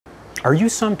Are you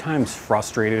sometimes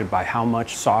frustrated by how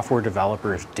much software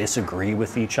developers disagree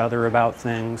with each other about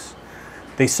things?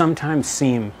 They sometimes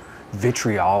seem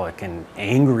vitriolic and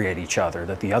angry at each other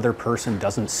that the other person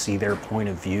doesn't see their point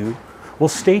of view. Well,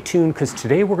 stay tuned because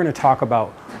today we're going to talk about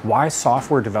why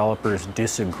software developers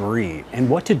disagree and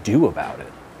what to do about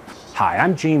it. Hi,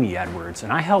 I'm Jamie Edwards,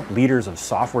 and I help leaders of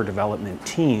software development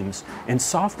teams and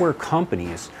software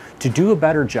companies to do a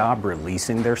better job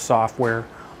releasing their software,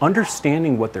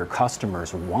 understanding what their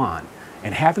customers want,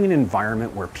 and having an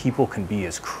environment where people can be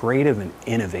as creative and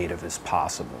innovative as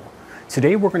possible.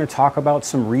 Today we're going to talk about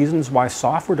some reasons why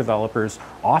software developers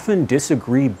often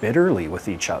disagree bitterly with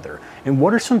each other, and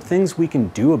what are some things we can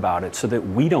do about it so that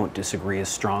we don't disagree as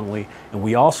strongly and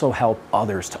we also help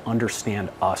others to understand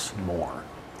us more.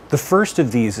 The first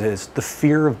of these is the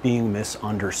fear of being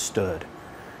misunderstood.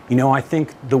 I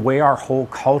think the way our whole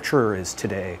culture is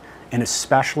today, and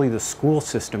especially the school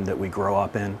system that we grow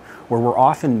up in, where we're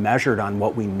often measured on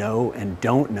what we know and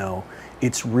don't know,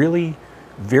 it's really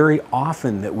very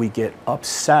often that we get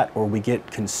upset or we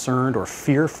get concerned or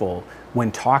fearful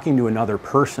when talking to another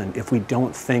person if we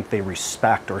don't think they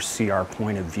respect or see our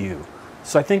point of view.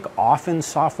 So I think often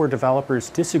software developers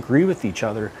disagree with each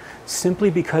other simply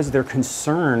because they're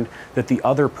concerned that the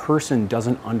other person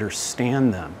doesn't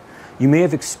understand them. You may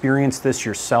have experienced this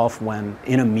yourself when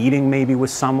in a meeting maybe with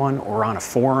someone or on a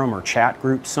forum or chat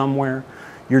group somewhere,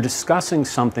 you're discussing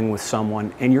something with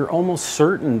someone and you're almost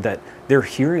certain that they're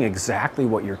hearing exactly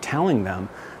what you're telling them,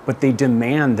 but they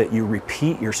demand that you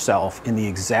repeat yourself in the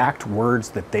exact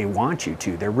words that they want you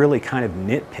to. They're really kind of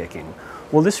nitpicking.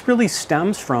 Well, this really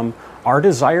stems from our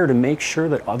desire to make sure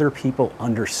that other people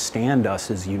understand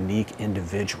us as unique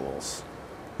individuals.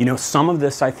 Some of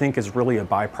this I think is really a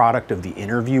byproduct of the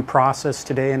interview process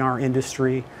today in our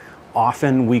industry.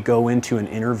 Often we go into an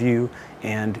interview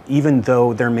and even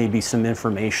though there may be some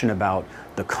information about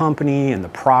the company and the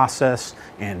process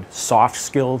and soft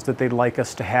skills that they'd like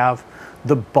us to have,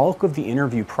 the bulk of the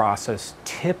interview process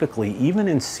typically, even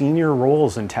in senior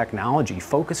roles in technology,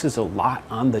 focuses a lot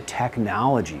on the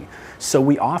technology. So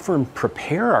we often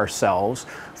prepare ourselves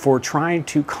for trying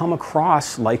to come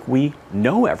across like we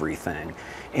know everything.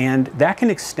 And that can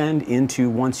extend into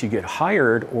once you get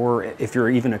hired, or if you're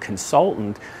even a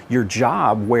consultant, your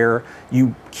job where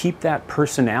you keep that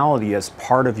personality as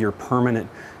part of your permanent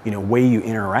way you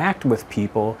interact with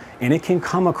people, and it can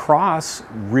come across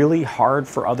really hard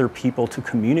for other people to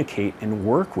communicate and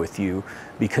work with you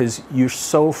because you're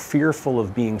so fearful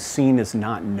of being seen as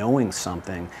not knowing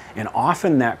something. And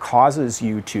often that causes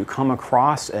you to come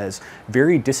across as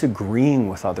very disagreeing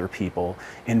with other people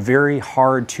and very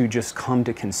hard to just come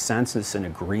to consensus and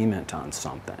agreement on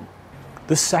something.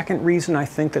 The second reason I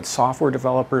think that software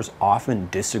developers often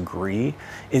disagree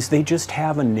is they just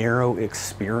have a narrow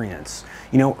experience.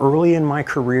 Early in my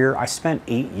career, I spent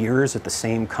 8 years at the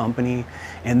same company,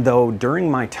 and though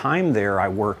during my time there I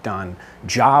worked on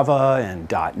Java and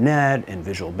 .NET and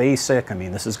Visual Basic,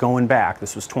 this is going back,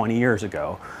 this was 20 years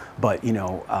ago, but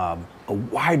a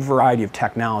wide variety of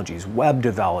technologies, web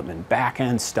development,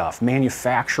 back-end stuff,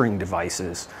 manufacturing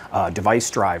devices, device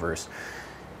drivers.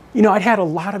 I'd had a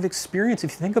lot of experience,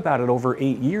 if you think about it, over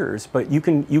 8 years, but you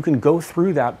can go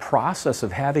through that process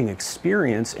of having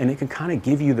experience and it can kind of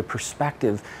give you the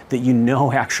perspective that you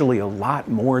know actually a lot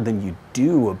more than you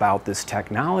do about this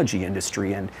technology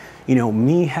industry. And,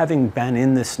 me having been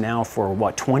in this now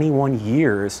for 21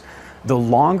 years, the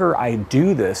longer I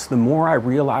do this, the more I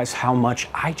realize how much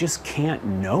I just can't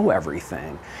know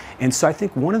everything. And so I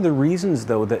think one of the reasons,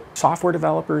 though, that software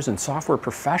developers and software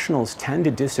professionals tend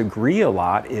to disagree a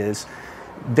lot is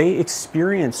they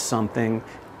experience something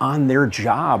on their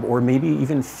job, or maybe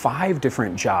even 5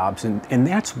 different jobs, and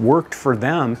that's worked for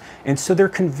them, and so they're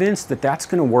convinced that that's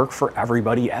going to work for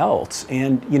everybody else.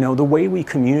 And the way we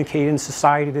communicate in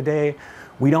society today,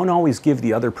 we don't always give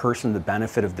the other person the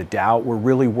benefit of the doubt. We're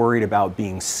really worried about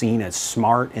being seen as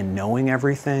smart and knowing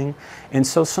everything. And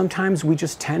so sometimes we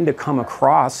just tend to come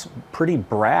across pretty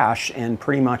brash and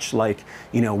pretty much like,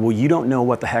 well, you don't know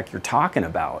what the heck you're talking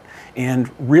about. And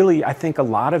really, I think a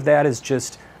lot of that is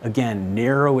just, again,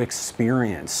 narrow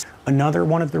experience. Another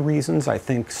one of the reasons I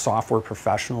think software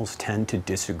professionals tend to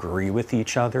disagree with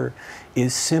each other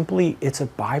is simply it's a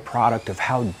byproduct of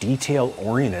how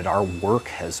detail-oriented our work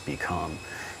has become.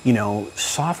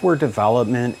 Software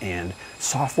development and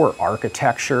software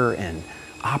architecture and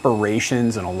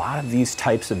operations and a lot of these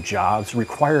types of jobs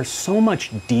require so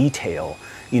much detail.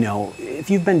 If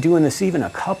you've been doing this even a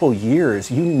couple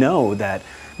years, you know that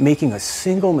making a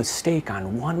single mistake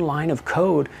on one line of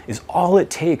code is all it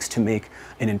takes to make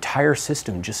an entire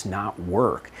system just not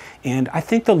work. And I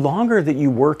think the longer that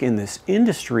you work in this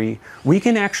industry, we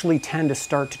can actually tend to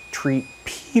start to treat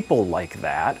people like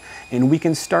that, and we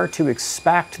can start to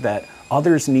expect that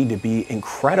others need to be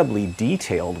incredibly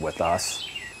detailed with us.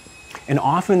 And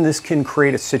often this can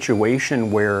create a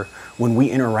situation where when we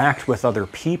interact with other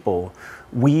people,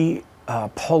 we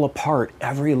pull apart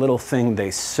every little thing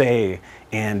they say,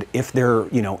 and if they're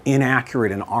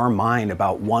inaccurate in our mind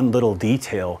about one little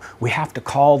detail, we have to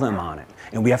call them on it,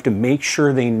 and we have to make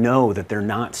sure they know that they're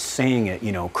not saying it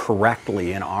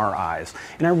correctly in our eyes.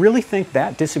 And I really think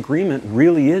that disagreement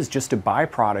really is just a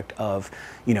byproduct of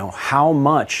how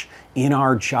much in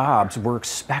our jobs we're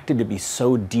expected to be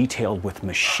so detailed with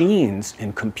machines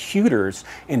and computers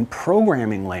and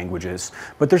programming languages.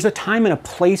 But there's a time and a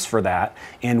place for that,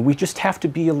 and we just have to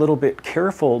be a little bit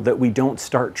careful that we don't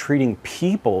start treating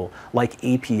people like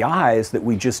APIs that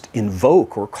we just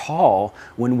invoke or call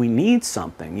when we need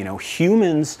something.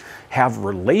 Humans have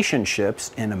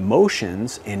relationships and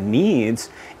emotions and needs,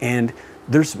 and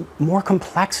there's more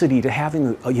complexity to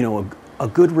having a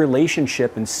good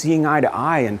relationship and seeing eye to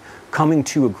eye and coming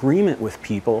to agreement with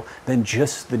people than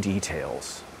just the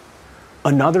details.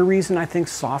 Another reason I think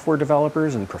software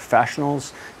developers and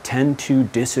professionals tend to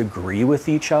disagree with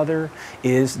each other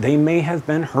is they may have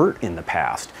been hurt in the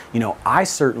past. I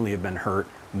certainly have been hurt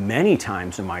many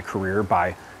times in my career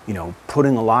by,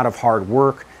 putting a lot of hard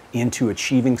work into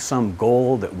achieving some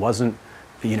goal that wasn't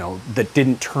that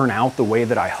didn't turn out the way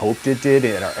that I hoped it did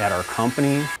at our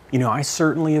company. I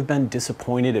certainly have been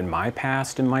disappointed in my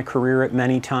past in my career at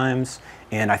many times,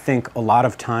 and I think a lot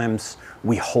of times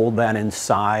we hold that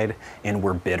inside and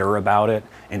we're bitter about it.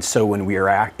 And so when we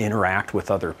interact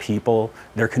with other people,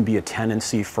 there can be a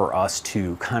tendency for us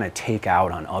to kind of take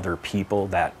out on other people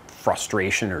that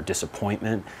frustration or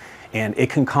disappointment, and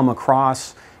it can come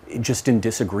across just in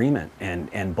disagreement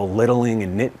and belittling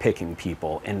and nitpicking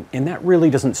people. And that really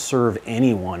doesn't serve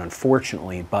anyone,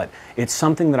 unfortunately, but it's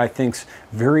something that I think is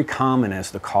very common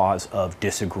as the cause of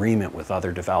disagreement with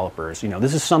other developers.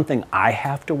 This is something I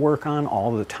have to work on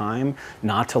all the time,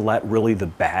 not to let really the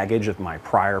baggage of my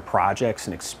prior projects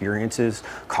and experiences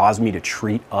cause me to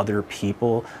treat other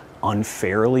people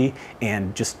unfairly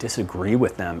and just disagree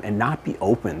with them and not be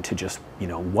open to just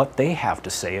what they have to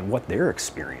say and what their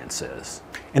experience is.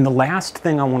 And the last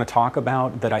thing I want to talk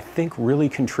about that I think really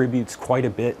contributes quite a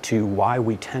bit to why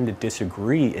we tend to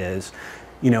disagree is,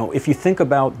 if you think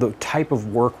about the type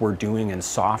of work we're doing in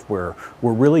software,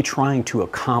 we're really trying to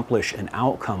accomplish an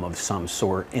outcome of some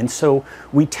sort, and so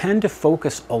we tend to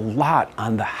focus a lot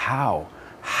on the how.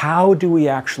 How do we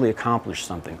actually accomplish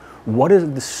something? What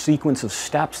is the sequence of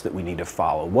steps that we need to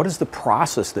follow? What is the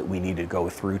process that we need to go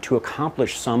through to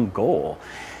accomplish some goal?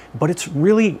 But it's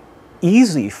really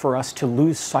easy for us to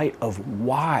lose sight of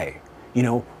why.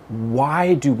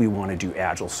 Why do we want to do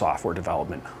agile software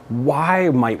development? Why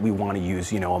might we want to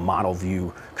use, a model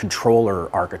view controller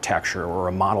architecture or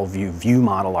a model view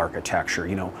model architecture?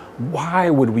 Why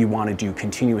would we want to do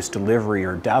continuous delivery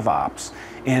or DevOps?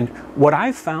 And what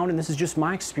I've found, and this is just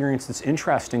my experience that's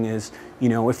interesting, is,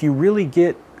 if you really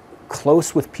get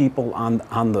close with people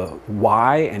on the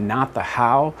why and not the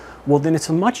how, well, then it's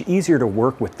much easier to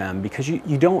work with them because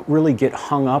you don't really get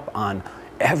hung up on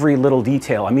every little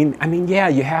detail. I mean, yeah,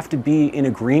 you have to be in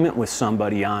agreement with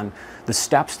somebody on the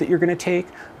steps that you're going to take,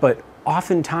 but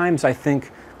oftentimes I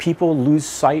think people lose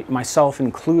sight, myself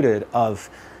included, of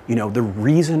the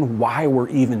reason why we're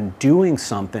even doing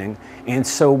something, and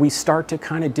so we start to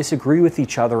kind of disagree with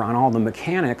each other on all the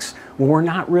mechanics when we're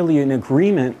not really in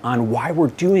agreement on why we're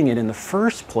doing it in the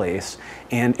first place.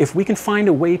 And if we can find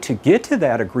a way to get to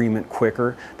that agreement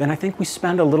quicker, then I think we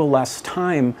spend a little less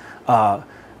time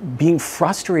being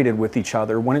frustrated with each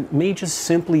other when it may just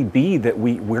simply be that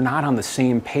we're not on the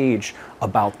same page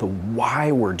about the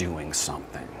why we're doing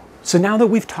something. So now that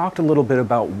we've talked a little bit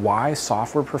about why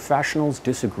software professionals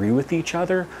disagree with each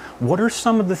other, what are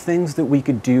some of the things that we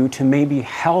could do to maybe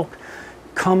help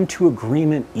come to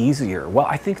agreement easier? Well,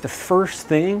 I think the first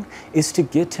thing is to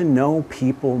get to know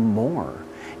people more.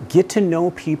 Get to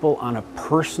know people on a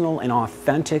personal and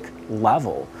authentic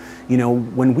level. You know,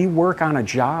 when we work on a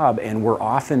job and we're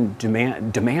often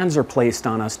demands are placed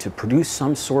on us to produce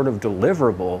some sort of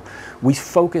deliverable, we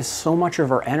focus so much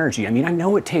of our energy. I mean, I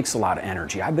know it takes a lot of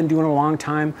energy. I've been doing it a long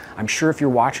time. I'm sure if you're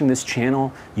watching this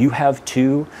channel, you have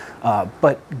too.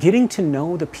 But getting to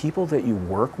know the people that you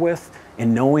work with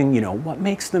and knowing, you know, what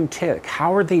makes them tick,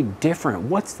 how are they different,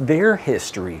 what's their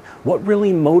history, what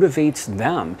really motivates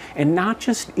them, and not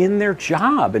just in their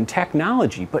job and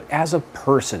technology, but as a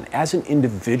person, as an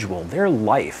individual, their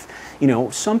life. You know,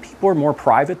 some people are more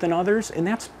private than others, and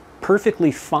that's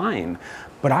perfectly fine.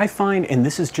 But I find, and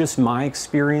this is just my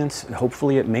experience,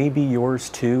 hopefully it may be yours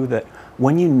too, that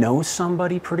when you know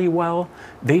somebody pretty well,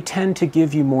 they tend to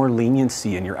give you more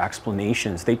leniency in your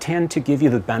explanations. They tend to give you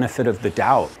the benefit of the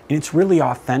doubt. And it's really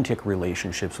authentic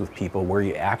relationships with people where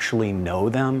you actually know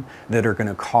them that are going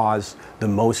to cause the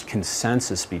most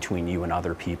consensus between you and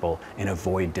other people and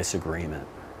avoid disagreement.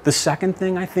 The second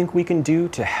thing I think we can do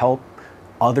to help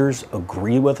others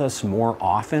agree with us more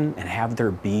often and have there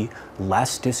be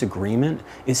less disagreement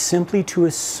is simply to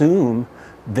assume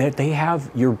that they have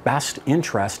your best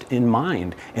interest in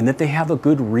mind and that they have a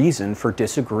good reason for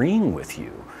disagreeing with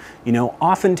you. You know,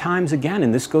 oftentimes, again,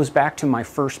 and this goes back to my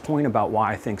first point about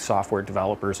why I think software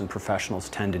developers and professionals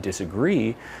tend to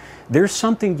disagree, there's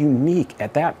something unique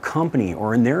at that company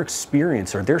or in their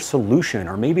experience or their solution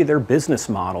or maybe their business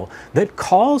model that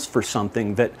calls for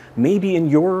something that maybe in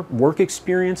your work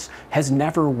experience has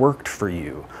never worked for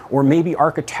you. Or maybe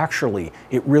architecturally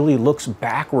it really looks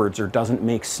backwards or doesn't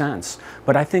make sense.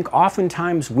 But I think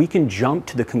oftentimes we can jump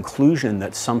to the conclusion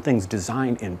that something's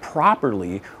designed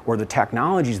improperly or the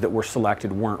technologies that were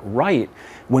selected weren't right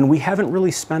when we haven't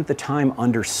really spent the time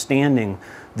understanding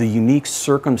the unique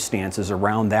circumstances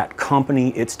around that company,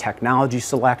 its technology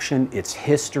selection, its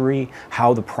history,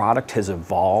 how the product has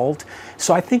evolved.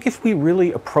 So I think if we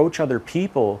really approach other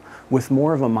people with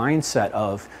more of a mindset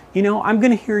of, you know, I'm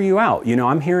going to hear you out. You know,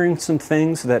 I'm hearing some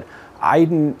things that I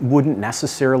wouldn't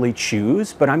necessarily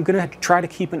choose, but I'm going to try to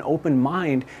keep an open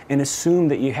mind and assume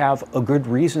that you have a good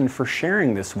reason for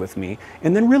sharing this with me,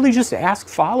 and then really just ask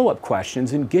follow-up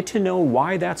questions and get to know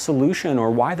why that solution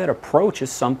or why that approach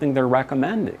is something they're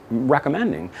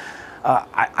recommending.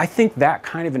 I think that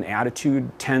kind of an attitude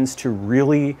tends to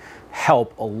really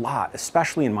help a lot,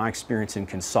 especially in my experience in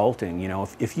consulting. You know,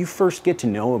 if you first get to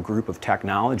know a group of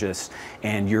technologists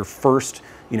and your first,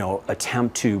 you know,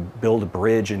 attempt to build a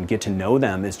bridge and get to know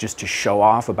them is just to show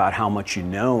off about how much you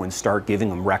know and start giving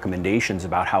them recommendations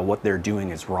about how what they're doing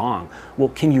is wrong, well,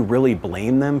 can you really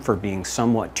blame them for being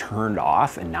somewhat turned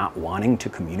off and not wanting to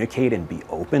communicate and be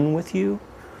open with you?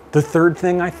 The third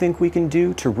thing I think we can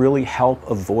do to really help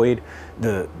avoid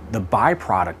the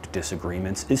byproduct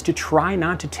disagreements is to try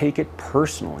not to take it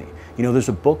personally. You know, there's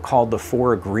a book called The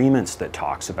Four Agreements that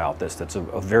talks about this. That's a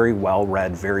very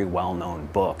well-read, very well-known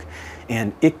book.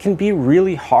 And it can be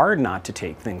really hard not to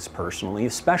take things personally,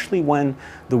 especially when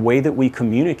the way that we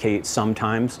communicate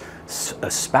sometimes,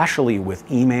 especially with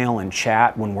email and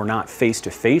chat when we're not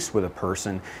face-to-face with a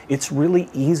person, it's really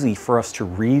easy for us to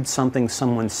read something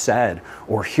someone said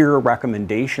or hear a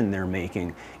recommendation they're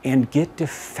making and get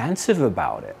defensive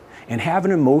about it and have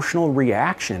an emotional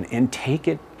reaction and take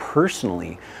it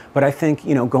personally. But I think,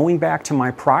 you know, going back to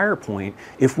my prior point,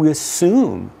 if we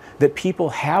assume that people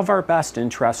have our best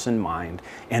interests in mind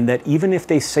and that even if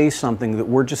they say something that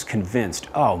we're just convinced,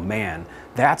 oh man,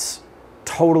 that's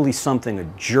totally something a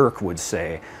jerk would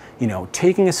say, you know,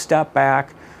 taking a step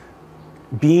back,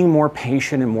 being more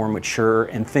patient and more mature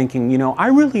and thinking, you know, I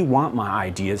really want my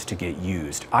ideas to get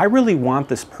used. I really want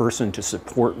this person to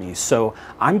support me. So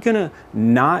I'm gonna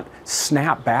not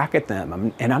snap back at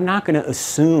them, and I'm not gonna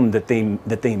assume that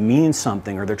they mean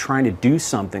something or they're trying to do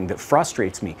something that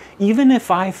frustrates me, even if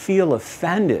I feel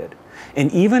offended. And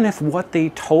even if what they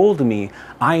told me,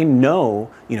 I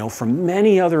know, you know, from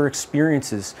many other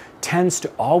experiences, tends to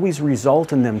always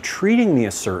result in them treating me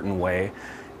a certain way,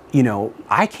 you know,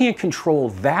 I can't control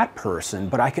that person,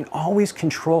 but I can always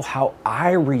control how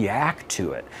I react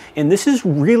to it. And this is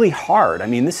really hard. I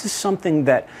mean, this is something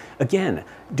that, again,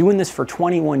 doing this for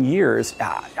 21 years,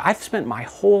 I've spent my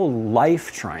whole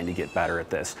life trying to get better at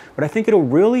this. But I think it'll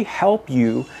really help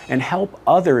you and help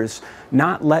others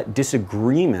not let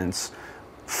disagreements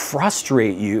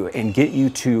frustrate you and get you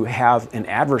to have an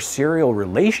adversarial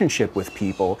relationship with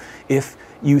people if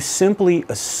you simply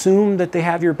assume that they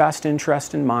have your best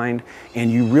interest in mind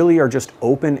and you really are just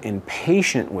open and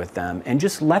patient with them and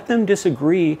just let them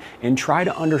disagree and try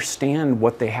to understand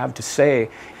what they have to say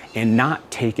and not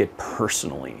take it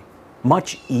personally.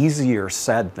 Much easier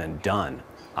said than done,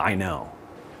 I know.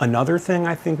 Another thing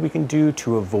I think we can do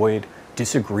to avoid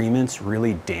disagreements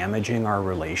really damaging our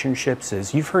relationships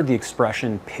is you've heard the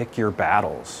expression, pick your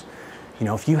battles. You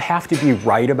know, if you have to be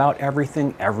right about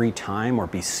everything every time or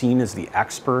be seen as the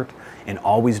expert and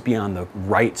always be on the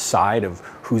right side of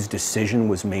whose decision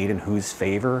was made in whose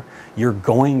favor, you're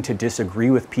going to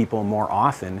disagree with people more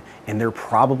often and they're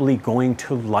probably going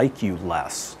to like you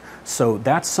less. So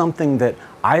that's something that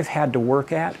I've had to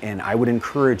work at, and I would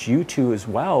encourage you to as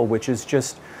well, which is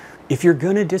just, if you're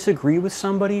going to disagree with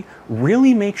somebody,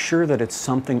 really make sure that it's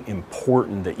something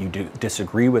important that you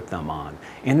disagree with them on.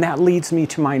 And that leads me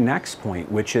to my next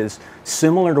point, which is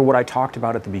similar to what I talked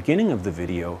about at the beginning of the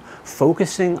video.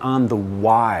 Focusing on the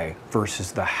why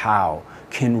versus the how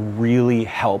can really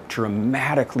help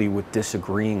dramatically with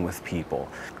disagreeing with people.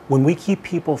 When we keep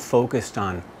people focused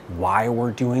on why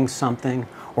we're doing something,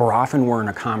 or often we're in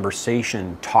a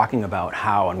conversation talking about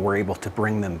how and we're able to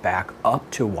bring them back up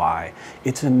to why,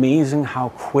 it's amazing how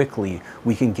quickly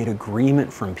we can get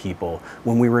agreement from people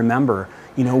when we remember,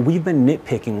 you know, we've been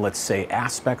nitpicking, let's say,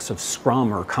 aspects of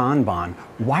Scrum or Kanban.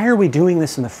 Why are we doing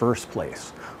this in the first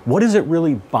place? What is it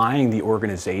really buying the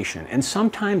organization? And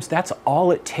sometimes that's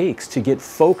all it takes to get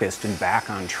focused and back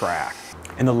on track.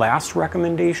 And the last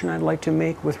recommendation I'd like to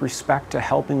make with respect to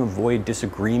helping avoid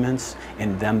disagreements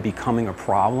and them becoming a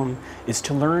problem is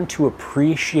to learn to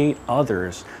appreciate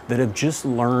others that have just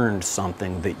learned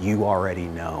something that you already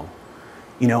know.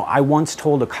 You know, I once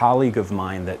told a colleague of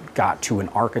mine that got to an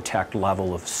architect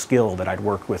level of skill that I'd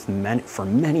worked with for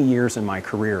many years in my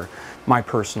career, my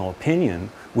personal opinion,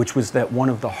 which was that one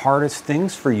of the hardest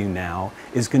things for you now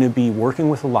is going to be working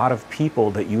with a lot of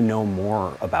people that you know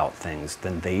more about things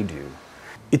than they do.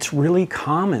 It's really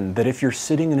common that if you're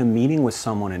sitting in a meeting with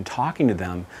someone and talking to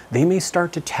them, they may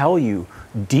start to tell you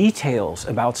details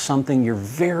about something you're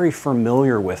very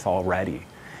familiar with already.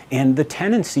 And the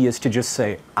tendency is to just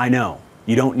say, I know,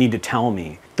 you don't need to tell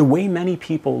me. The way many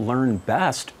people learn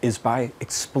best is by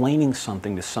explaining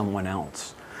something to someone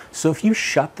else. So if you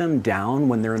shut them down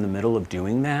when they're in the middle of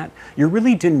doing that, you're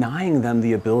really denying them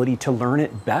the ability to learn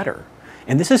it better.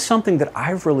 And this is something that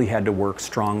I've really had to work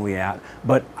strongly at,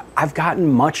 but I've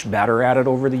gotten much better at it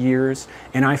over the years,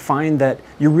 and I find that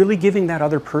you're really giving that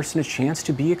other person a chance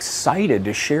to be excited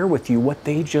to share with you what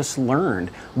they just learned.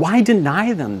 Why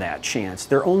deny them that chance?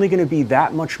 They're only going to be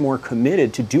that much more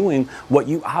committed to doing what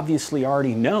you obviously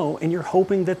already know, and you're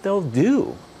hoping that they'll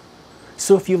do.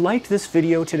 So if you liked this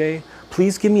video today,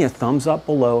 please give me a thumbs up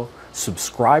below,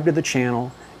 subscribe to the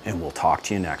channel, and we'll talk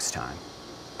to you next time.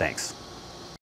 Thanks.